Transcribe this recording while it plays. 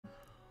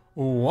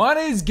What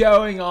is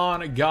going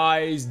on,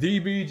 guys?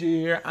 DBG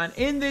here, and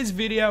in this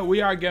video we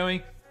are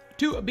going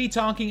to be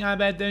talking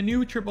about the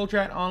new triple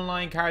threat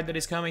online card that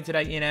is coming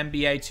today in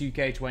NBA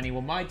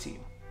 2K21 MyTEAM.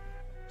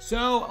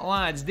 So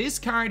lads, this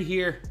card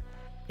here,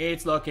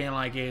 it's looking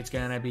like it's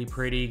gonna be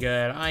pretty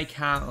good. I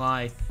can't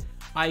lie.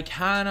 I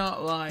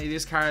cannot lie.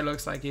 This card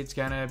looks like it's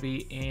gonna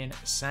be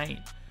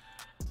insane.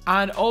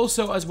 And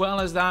also, as well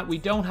as that, we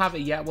don't have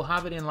it yet. We'll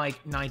have it in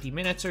like 90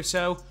 minutes or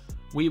so.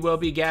 We will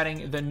be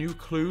getting the new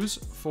clues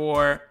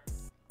for...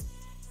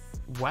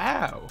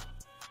 Wow.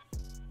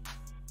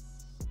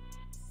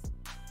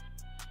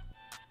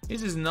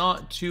 This is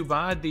not too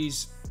bad,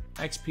 these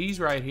XPs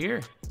right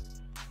here.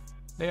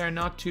 They are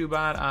not too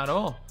bad at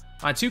all.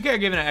 2K are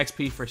giving it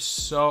XP for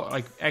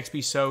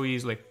XP so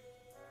easily.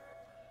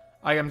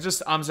 Like,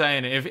 I'm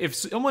saying, if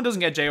someone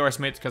doesn't get J.R.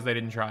 Smith because they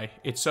didn't try,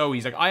 it's so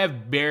easy. Like, I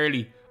have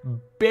barely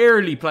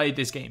played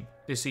this game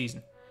this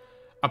season.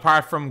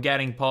 Apart from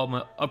getting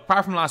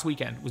apart from last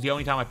weekend was the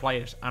only time I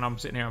played it, and I'm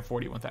sitting here on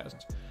 41,000.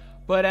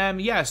 But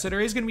yeah, so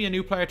there is going to be a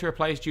new player to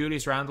replace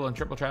Julius Randle in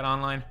Triple Threat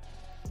Online,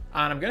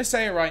 and I'm going to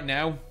say it right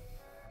now,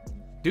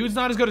 dude's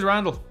not as good as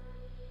Randle.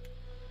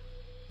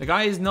 The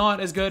guy is not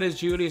as good as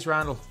Julius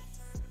Randle.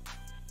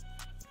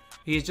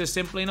 He's just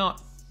simply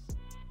not.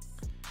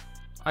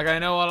 Like, I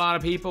know a lot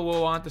of people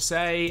will want to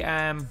say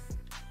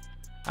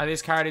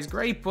this card is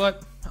great,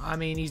 but I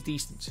mean, he's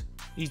decent.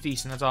 He's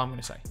decent, that's all I'm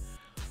going to say.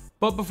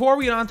 But before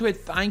we get on to it,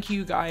 thank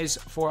you guys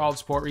for all the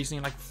support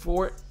recently. Like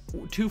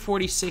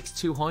 246,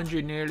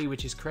 200 nearly,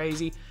 which is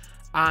crazy.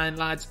 And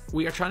lads,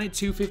 we are trying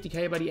to hit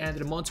 250k by the end of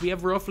the month. So we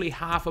have roughly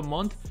half a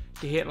month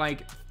to hit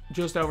like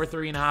just over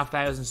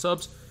 3,500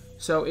 subs.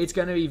 So it's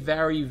going to be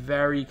very,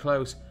 very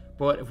close.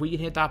 But if we can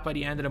hit that by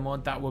the end of the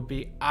month, that would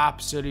be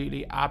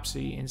absolutely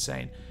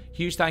insane.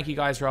 Huge thank you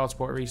guys for all the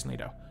support recently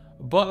though.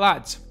 But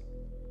lads,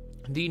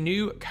 the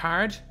new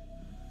card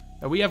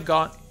that we have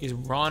got is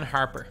Ron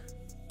Harper.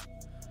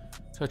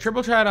 So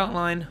Triple Threat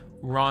Online,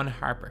 Ron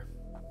Harper.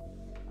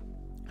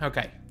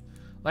 Okay,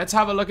 let's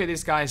have a look at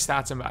this guy's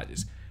stats and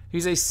badges.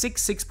 He's a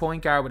 6'6"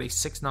 point guard with a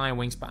 6'9"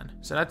 wingspan.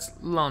 So that's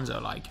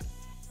Lonzo-like.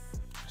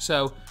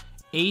 So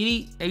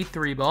 88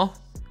 3 ball,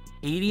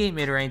 88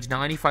 mid-range,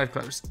 95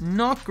 close.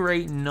 Not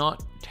great,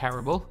 not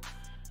terrible.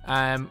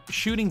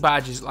 Shooting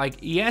badges, like,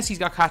 yes, he's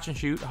got catch and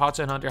shoot, hot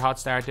zone hunter, hot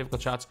star,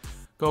 difficult shots,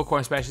 goal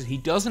corner specialist. He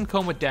doesn't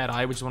come with dead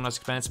eye, which is one of the most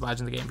expensive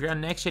badges in the game. If you're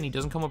on next gen, he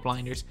doesn't come with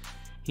blinders.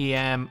 He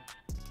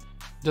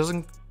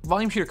doesn't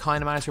volume shooter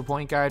kind of matters for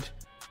point guard.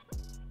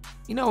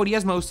 You know what? He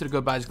has most of the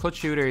good badges. Clutch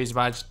shooter is a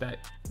badge that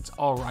it's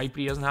all right, but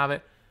he doesn't have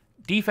it.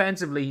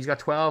 Defensively, he's got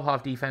 12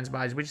 half defense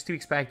badges, which is to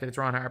expect that it's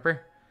Ron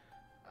Harper.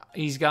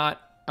 He's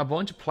got a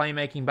bunch of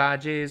playmaking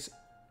badges.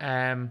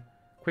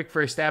 Quick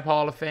first step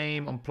Hall of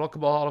Fame,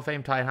 unpluckable Hall of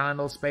Fame, tight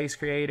handle, space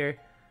creator,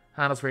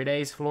 handles for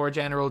days, floor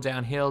general,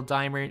 downhill,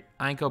 dimer,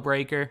 ankle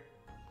breaker.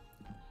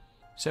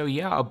 So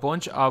yeah, a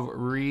bunch of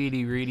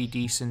really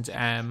decent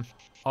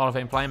Hall of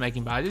Fame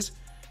playmaking badges.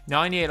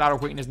 98 lateral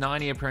quickness,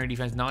 98 perimeter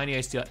defense,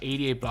 98 steal,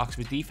 88 blocks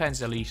with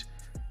defense elite,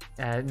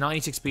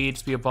 96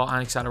 speed of ball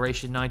and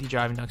acceleration, 90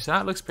 driving dunk. So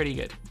that looks pretty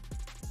good.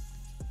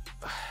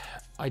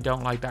 I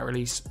don't like that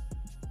release.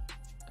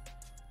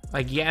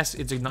 Like, yes,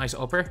 it's a nice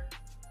upper,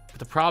 but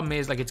the problem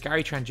is, like, it's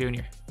Gary Trent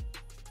Jr.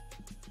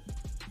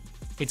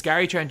 It's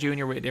Gary Trent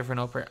Jr. with a different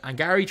upper, and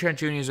Gary Trent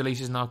Jr.'s release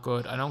is not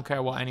good. I don't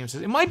care what anyone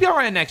says. It might be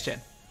alright on next gen.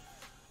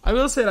 I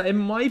will say that it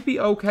might be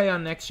okay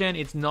on next gen.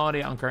 It's not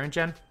on current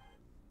gen.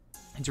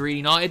 It's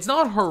really not. It's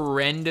not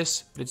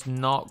horrendous, but it's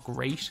not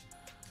great.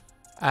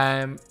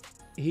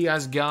 He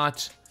has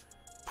got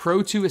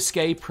Pro 2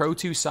 escape, Pro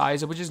 2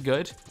 size up, which is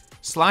good.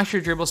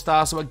 Slasher dribble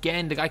style. So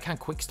again, the guy can't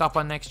quick stop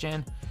on next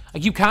gen.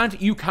 Like, you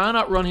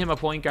cannot run him a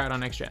point guard on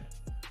next gen.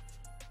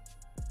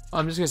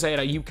 I'm just gonna say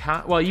that you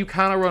can't. Well, you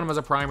cannot run him as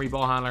a primary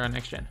ball handler on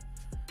next gen.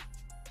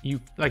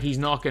 He's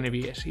not gonna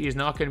be it. He is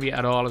not gonna be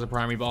at all as a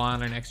primary ball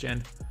handler next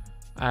gen.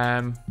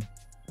 But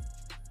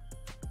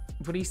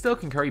he still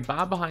can carry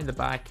bad behind the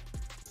back.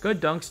 Good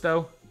dunks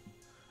though.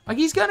 Like,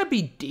 he's gonna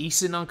be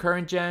decent on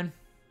current gen.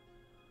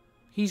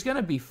 He's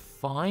gonna be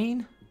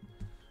fine.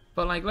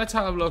 But like, let's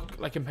have a look,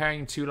 like,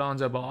 comparing to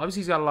Lonzo Ball. Obviously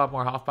he's got a lot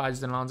more half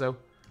badges than Lonzo.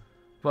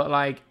 But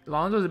like,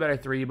 Lonzo's a better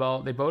 3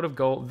 ball. They both have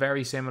goal,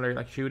 very similar,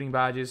 like, shooting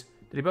badges.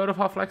 Did they both have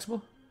hot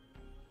flexible?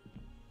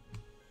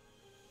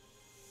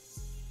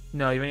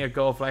 No, you've only got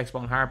goal flexible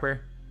on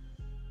Harper.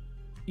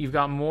 You've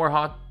got more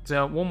hot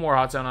zone, one more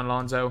hot zone on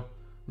Lonzo.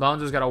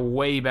 Lonzo's got a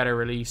way better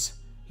release.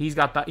 He's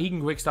got that. He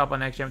can quick stop on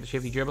next gen with the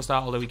shifty dribble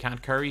style, although he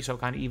can't curry, so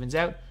it kind of evens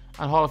out.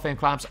 And Hall of Fame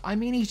clamps. I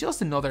mean, he's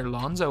just another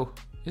Lonzo,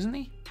 isn't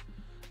he?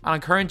 And on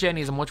current gen,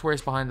 he's a much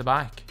worse behind the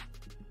back.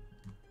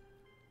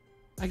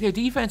 Like, their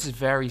defense is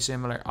very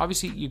similar.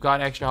 Obviously, you've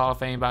got extra Hall of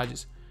Fame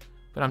badges,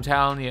 but I'm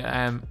telling you,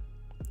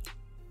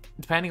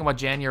 depending on what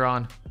gen you're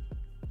on,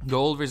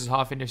 gold versus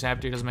half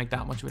interceptor doesn't make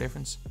that much of a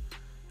difference.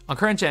 On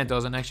current gen it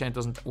does, on next gen it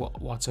doesn't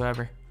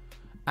whatsoever.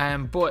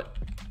 But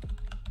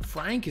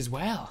Frank as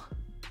well.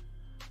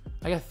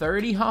 Like a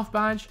 30 half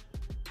badge,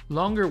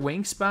 longer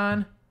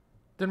wingspan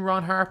than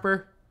Ron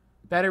Harper,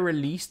 better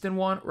release than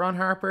Ron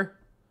Harper.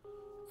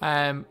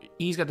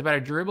 He's got the better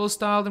dribble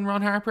style than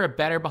Ron Harper,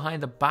 better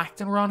behind the back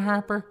than Ron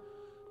Harper.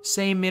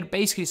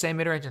 Basically the same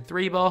mid-range and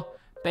 3-ball.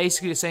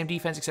 Basically the same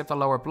defense except a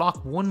lower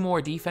block. One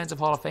more defensive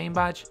Hall of Fame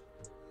badge.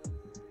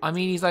 I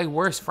mean, he's like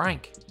worse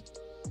Frank.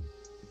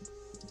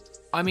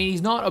 I mean,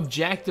 he's not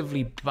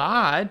objectively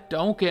bad,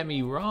 don't get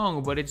me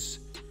wrong, but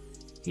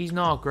he's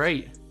not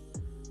great.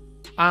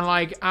 And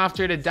like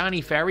after the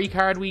Danny Ferry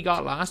card we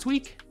got last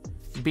week,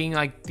 being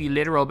like the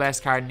literal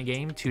best card in the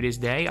game to this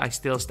day, I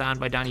still stand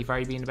by Danny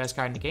Ferry being the best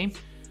card in the game.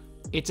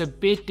 It's a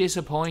bit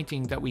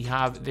disappointing that we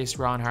have this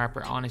Ron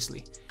Harper,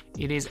 honestly.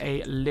 It is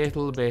a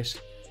little bit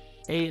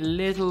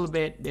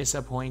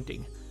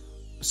disappointing.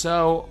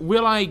 So,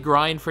 will I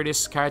grind for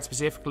this card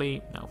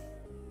specifically? No.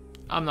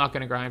 I'm not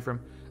going to grind for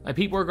him. Like,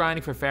 people are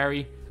grinding for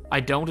Ferry. I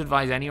don't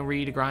advise anyone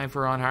really to grind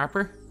for Ron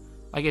Harper.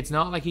 Like, it's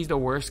not like he's the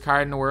worst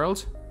card in the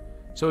world.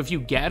 So, if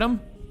you get him,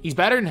 he's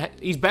better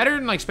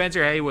than like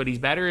Spencer Haywood. He's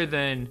better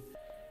than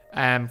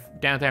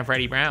Downtown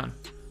Freddie Brown.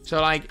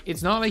 So, like,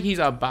 it's not like he's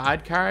a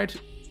bad card.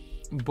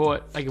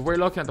 But, like, if we're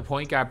looking at the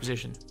point guard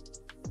position,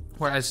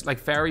 whereas, like,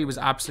 Ferry was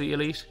absolutely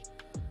elite.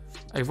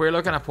 Like, if we're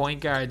looking at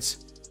point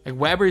guards, like,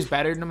 Weber's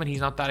better than him and he's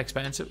not that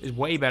expensive. Is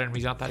way better than him,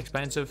 he's not that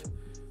expensive.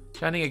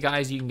 Trying to think of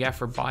guys you can get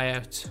for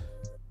buyouts.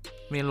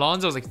 I mean,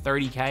 Lonzo's like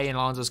 30k and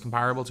Lonzo's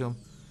comparable to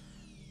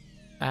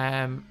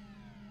him.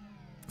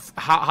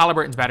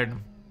 Halliburton's better than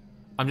him.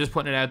 I'm just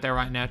putting it out there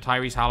right now.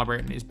 Tyrese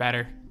Halliburton is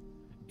better.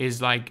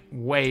 Is like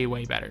way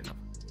better than him.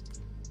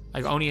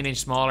 Like only an inch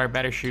smaller,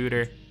 better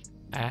shooter.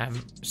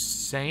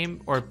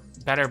 Same or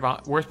better,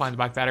 worse behind the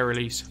back, better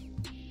release.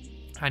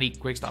 And he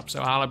quick stop.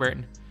 So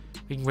Halliburton,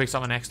 we can quick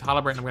stop on next.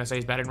 Halliburton, I'm going to say,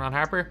 is better than Ron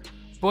Harper.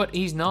 But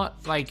he's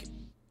not like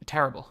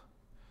terrible.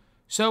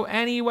 So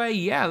anyway,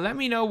 yeah, let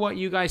me know what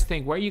you guys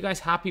think. Were you guys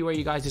happy? Were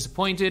you guys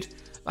disappointed?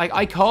 Like,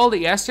 I called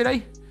it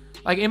yesterday.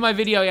 Like, in my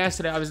video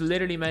yesterday, I was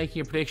literally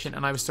making a prediction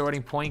and I was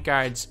sorting point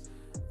guards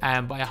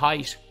by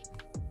height.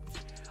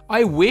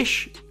 I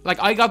wish,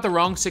 like, I got the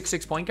wrong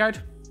 6'6" point guard.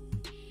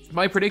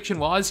 My prediction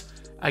was,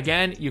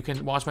 again, you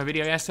can watch my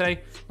video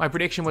yesterday. My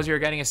prediction was you were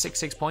getting a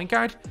 6'6" point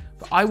guard.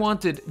 But I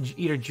wanted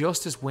either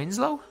Justice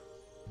Winslow,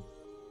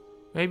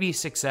 maybe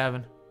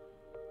 6'7".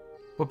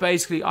 But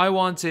basically, I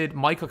wanted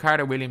Michael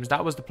Carter-Williams.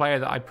 That was the player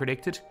that I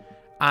predicted.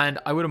 And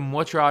I would have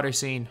much rather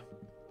seen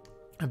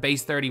a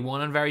base 31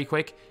 on very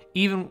quick.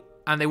 And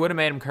they would have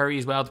made him Curry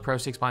as well, the Pro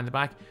 6 behind the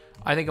back.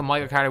 I think a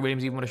Michael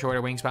Carter-Williams, even with a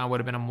shorter wingspan, would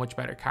have been a much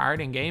better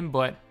card in game.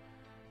 But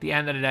at the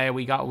end of the day,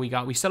 we got.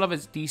 We still have a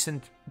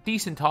decent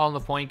tall in the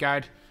point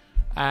guard.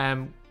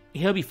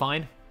 He'll be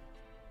fine.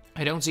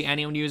 I don't see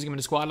anyone using him in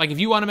the squad. Like, if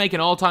you want to make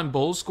an all-time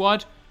Bulls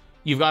squad,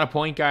 you've got a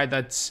point guard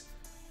that's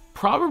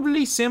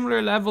probably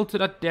similar level to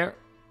that there.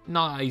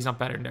 No, he's not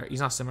better than Derrick.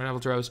 He's not similar level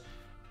to Rose.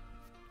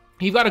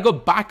 You've got a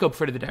good backup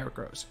for the Derrick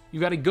Rose.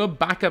 You've got a good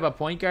backup at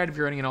point guard if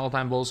you're running an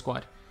all-time Bulls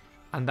squad.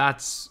 And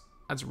that's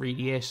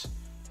really it.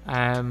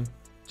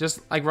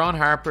 Just like Ron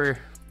Harper.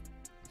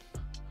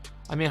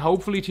 I mean,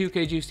 hopefully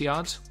 2K juice the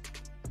odds.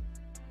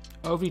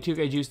 Hopefully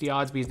 2K juice the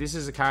odds, because this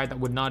is a card that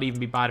would not even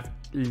be bad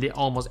if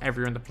almost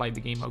everyone that played the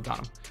game mode got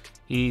him.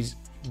 He's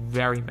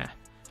very meh.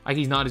 Like,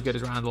 he's not as good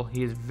as Randall.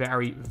 He is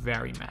very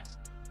meh.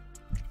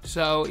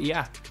 So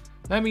yeah,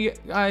 let me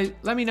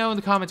know in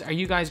the comments, are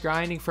you guys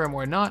grinding for him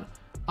or not?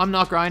 I'm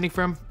not grinding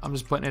for him. I'm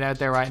just putting it out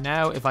there right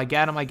now. If I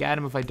get him, I get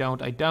him. If I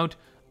don't, I don't.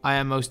 I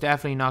am most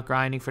definitely not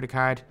grinding for the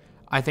card.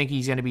 I think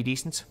he's going to be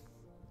decent.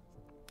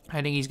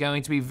 I think he's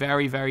going to be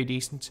very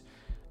decent.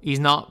 He's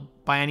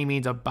not by any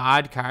means a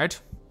bad card.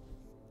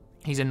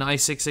 He's a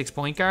nice 6'6"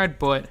 point guard,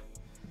 but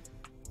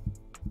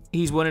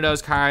he's one of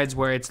those cards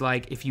where it's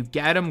like, if you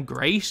get him,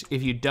 great.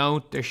 If you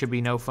don't, there should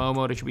be no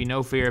FOMO. There should be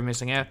no fear of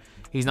missing out.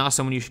 He's not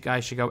someone you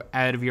guys should go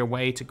out of your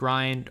way to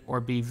grind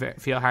or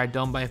feel hard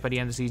done by if by the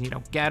end of the season you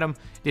don't get him.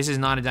 This is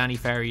not a Danny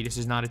Ferry. This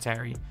is not a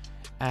Terry.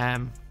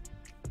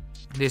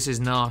 This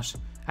is not.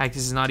 Like,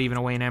 this is not even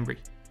a Wayne Embry.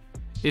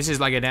 This is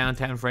like a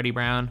downtown Freddie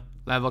Brown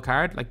level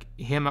card. Like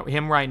him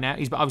right now,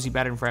 he's obviously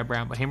better than Fred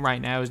Brown, but him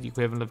right now is the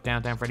equivalent of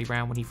downtown Freddie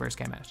Brown when he first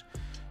came out.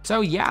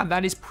 So yeah,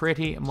 that is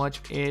pretty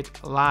much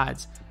it,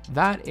 lads.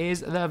 That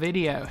is the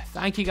video.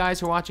 Thank you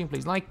guys for watching.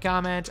 Please like,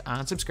 comment,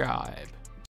 and subscribe.